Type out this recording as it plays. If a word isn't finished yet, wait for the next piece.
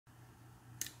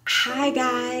Hi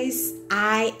guys,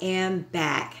 I am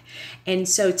back. And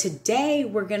so today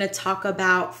we're going to talk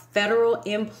about federal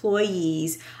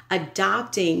employees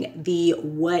adopting the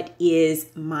what is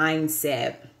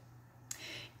mindset.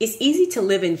 It's easy to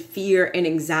live in fear and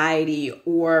anxiety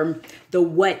or the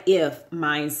what if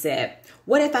mindset.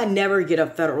 What if I never get a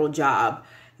federal job?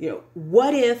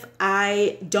 What if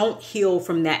I don't heal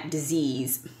from that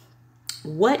disease?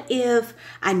 What if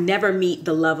I never meet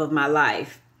the love of my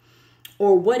life?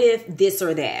 Or what if this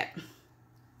or that?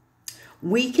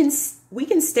 We can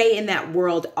stay in that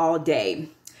world all day.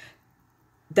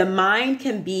 The mind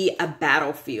can be a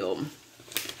battlefield.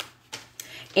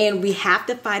 And we have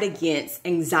to fight against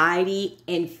anxiety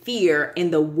and fear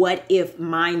in the what if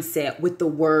mindset with the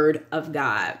word of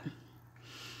God.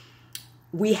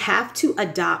 We have to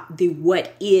adopt the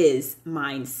what is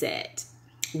mindset.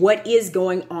 What is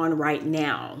going on right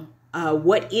now?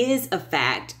 What is a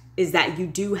fact is that you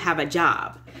do have a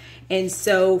job. And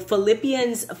so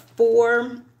Philippians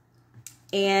 4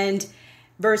 and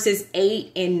verses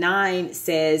 8 and 9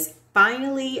 says,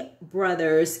 "Finally,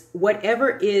 brothers, whatever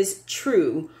is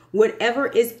true, whatever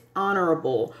is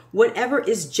honorable, whatever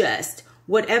is just,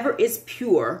 whatever is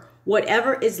pure,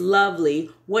 whatever is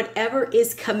lovely, whatever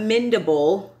is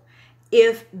commendable,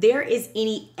 if there is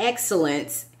any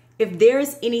excellence, if there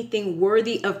is anything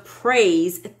worthy of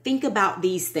praise, think about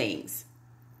these things."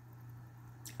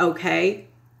 Okay?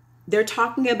 They're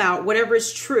talking about whatever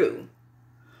is true,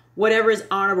 whatever is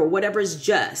honorable, whatever is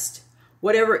just,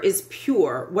 whatever is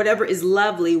pure, whatever is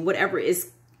lovely, whatever is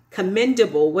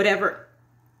commendable, whatever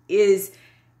is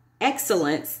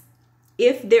excellence.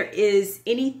 If there is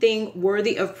anything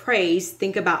worthy of praise,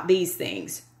 think about these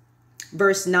things.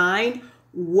 Verse 9,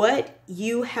 "What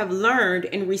you have learned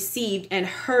and received and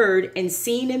heard and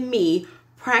seen in me,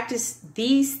 practice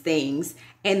these things,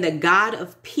 and the God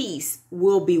of peace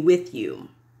will be with you."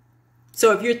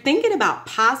 So if you're thinking about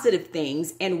positive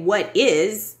things and what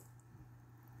is,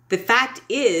 the fact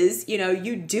is,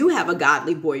 you do have a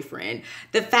godly boyfriend.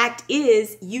 The fact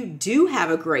is, you do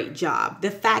have a great job. The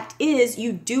fact is,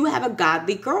 you do have a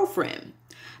godly girlfriend.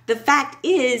 The fact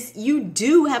is, you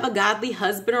do have a godly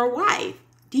husband or wife.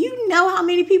 Do you know how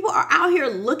many people are out here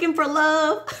looking for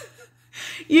love?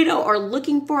 Or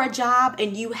looking for a job,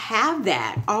 and you have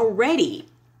that already.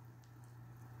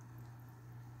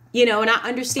 And I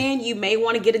understand you may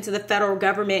want to get into the federal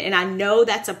government, and I know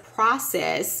that's a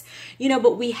process,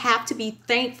 but we have to be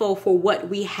thankful for what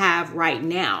we have right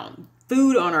now.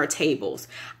 Food on our tables,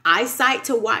 eyesight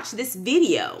to watch this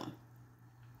video,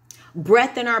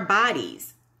 breath in our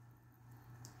bodies.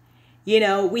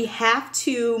 We have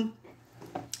to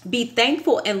be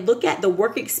thankful and look at the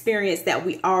work experience that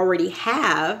we already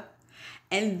have,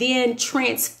 and then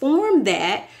transform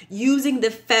that using the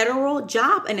federal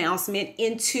job announcement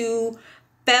into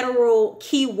federal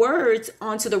keywords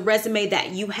onto the resume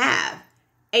that you have.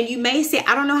 And you may say,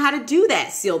 "I don't know how to do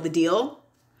that, seal the deal."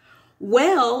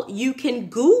 Well, you can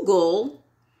Google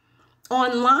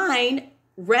online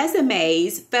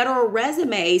resumes, federal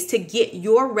resumes, to get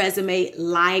your resume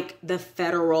like the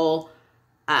federal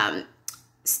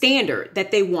standard that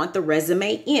they want the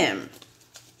resume in.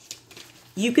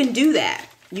 You can do that.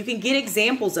 You can get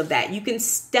examples of that. You can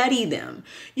study them.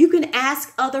 You can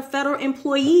ask other federal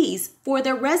employees for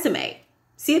their resume.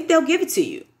 See if they'll give it to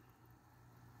you.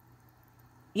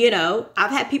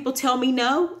 I've had people tell me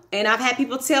no, and I've had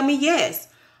people tell me yes.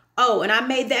 Oh, and I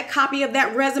made that copy of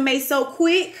that resume so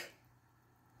quick.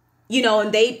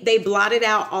 And they blotted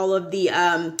out all of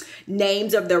the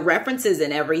names of their references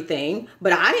and everything,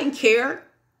 but I didn't care.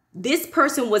 This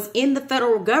person was in the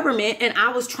federal government, and I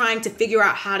was trying to figure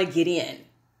out how to get in.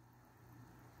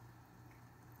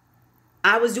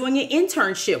 I was doing an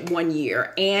internship one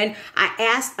year, and I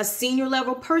asked a senior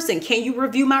level person, "Can you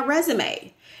review my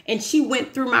resume?" And she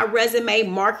went through my resume,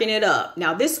 marking it up.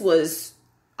 Now, this was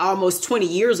almost 20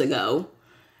 years ago,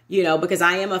 because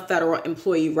I am a federal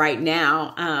employee right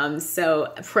now.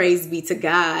 So praise be to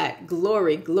God.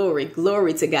 Glory, glory,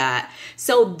 glory to God.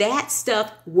 So that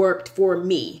stuff worked for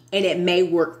me, and it may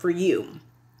work for you.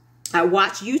 I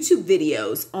watch YouTube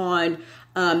videos on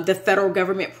the federal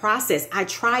government process. I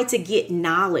try to get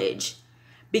knowledge,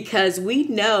 because we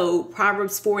know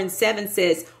Proverbs 4 and 7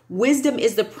 says, "Wisdom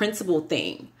is the principal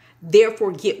thing.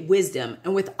 Therefore get wisdom.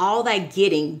 And with all thy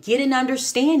getting, get an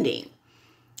understanding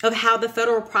of how the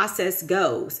federal process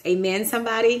goes." Amen,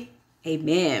 somebody?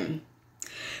 Amen.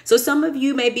 So some of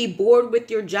you may be bored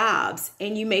with your jobs,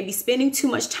 and you may be spending too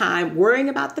much time worrying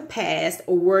about the past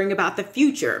or worrying about the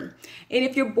future. And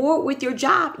if you're bored with your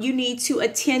job, you need to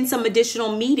attend some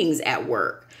additional meetings at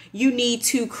work. you need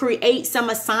to create some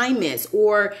assignments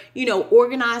or,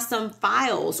 organize some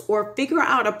files or figure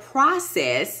out a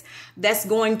process that's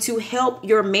going to help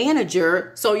your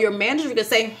manager. So your manager can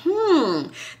say,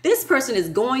 this person is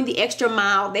going the extra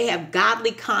mile. They have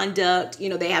godly conduct.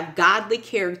 They have godly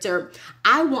character.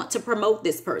 I want to promote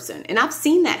this person. And I've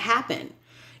seen that happen.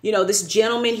 This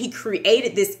gentleman, he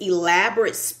created this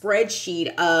elaborate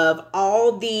spreadsheet of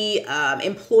all the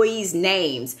employees'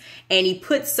 names, and he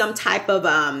put some type of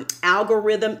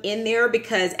algorithm in there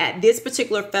because at this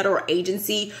particular federal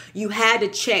agency, you had to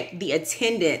check the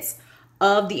attendance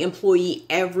of the employee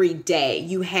every day.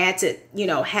 You had to,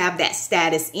 have that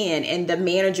status in, and the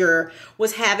manager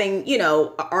was having, an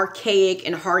archaic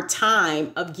and hard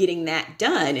time of getting that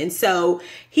done. And so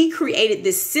he created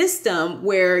this system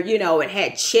where, it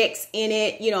had checks in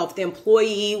it, if the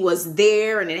employee was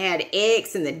there, and it had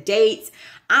X and the dates.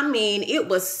 I mean, it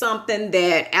was something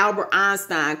that Albert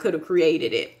Einstein could have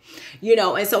created it,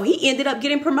 and so he ended up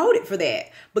getting promoted for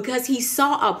that because he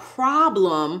saw a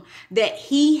problem that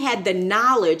he had the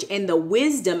knowledge and the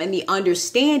wisdom and the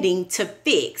understanding to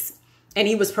fix, and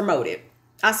he was promoted.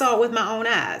 I saw it with my own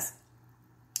eyes.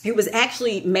 He was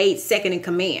actually made second in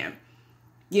command,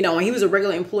 and he was a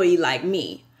regular employee like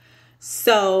me.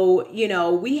 So,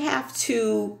 we have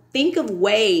to think of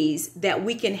ways that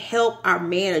we can help our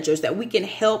managers, that we can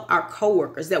help our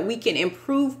coworkers, that we can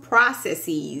improve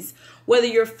processes, whether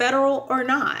you're federal or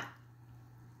not,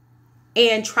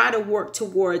 and try to work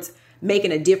towards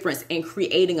making a difference and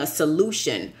creating a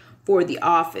solution for the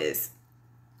office.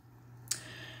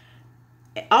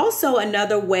 Also,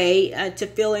 another way to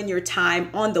fill in your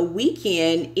time on the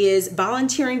weekend is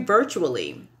volunteering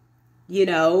virtually.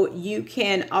 You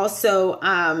can also,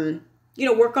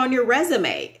 work on your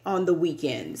resume on the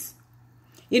weekends.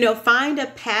 Find a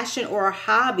passion or a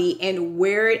hobby and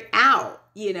wear it out,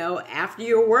 after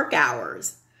your work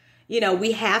hours.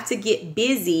 We have to get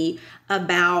busy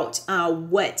about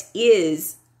what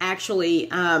is actually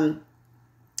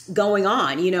going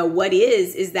on. What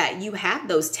is that you have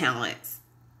those talents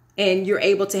and you're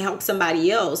able to help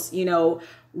somebody else,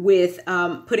 with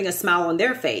putting a smile on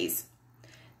their face.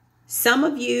 Some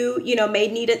of you, may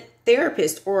need a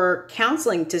therapist or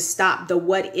counseling to stop the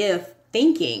what if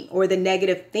thinking or the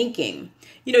negative thinking.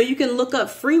 You can look up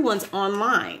free ones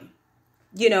online,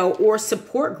 or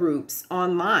support groups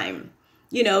online.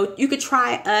 You could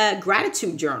try a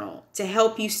gratitude journal to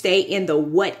help you stay in the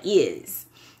what is,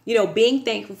 being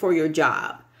thankful for your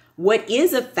job. What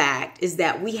is a fact is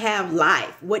that we have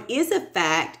life. What is a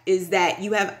fact is that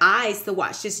you have eyes to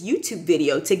watch this YouTube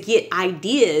video to get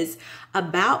ideas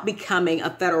about becoming a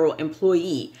federal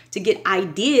employee, to get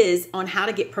ideas on how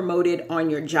to get promoted on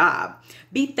your job.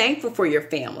 Be thankful for your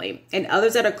family and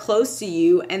others that are close to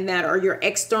you and that are your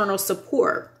external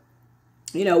support,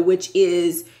 which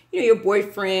is, your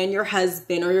boyfriend, your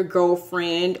husband, or your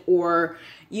girlfriend, or,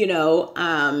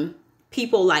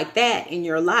 people like that in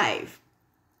your life.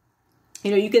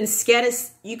 You can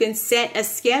set a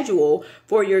schedule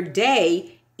for your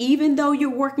day, even though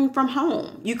you're working from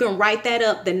home. You can write that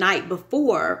up the night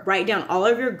before, write down all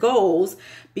of your goals,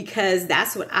 because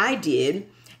that's what I did.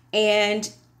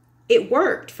 And it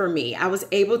worked for me. I was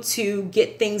able to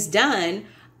get things done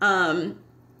and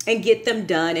get them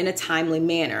done in a timely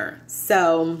manner.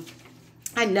 So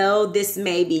I know this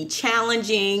may be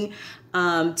challenging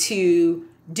to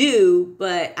do,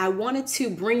 but I wanted to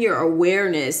bring your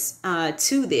awareness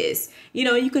to this.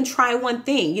 You can try one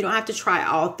thing. You don't have to try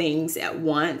all things at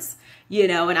once,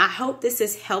 and I hope this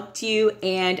has helped you,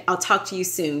 and I'll talk to you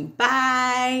soon.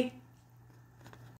 Bye.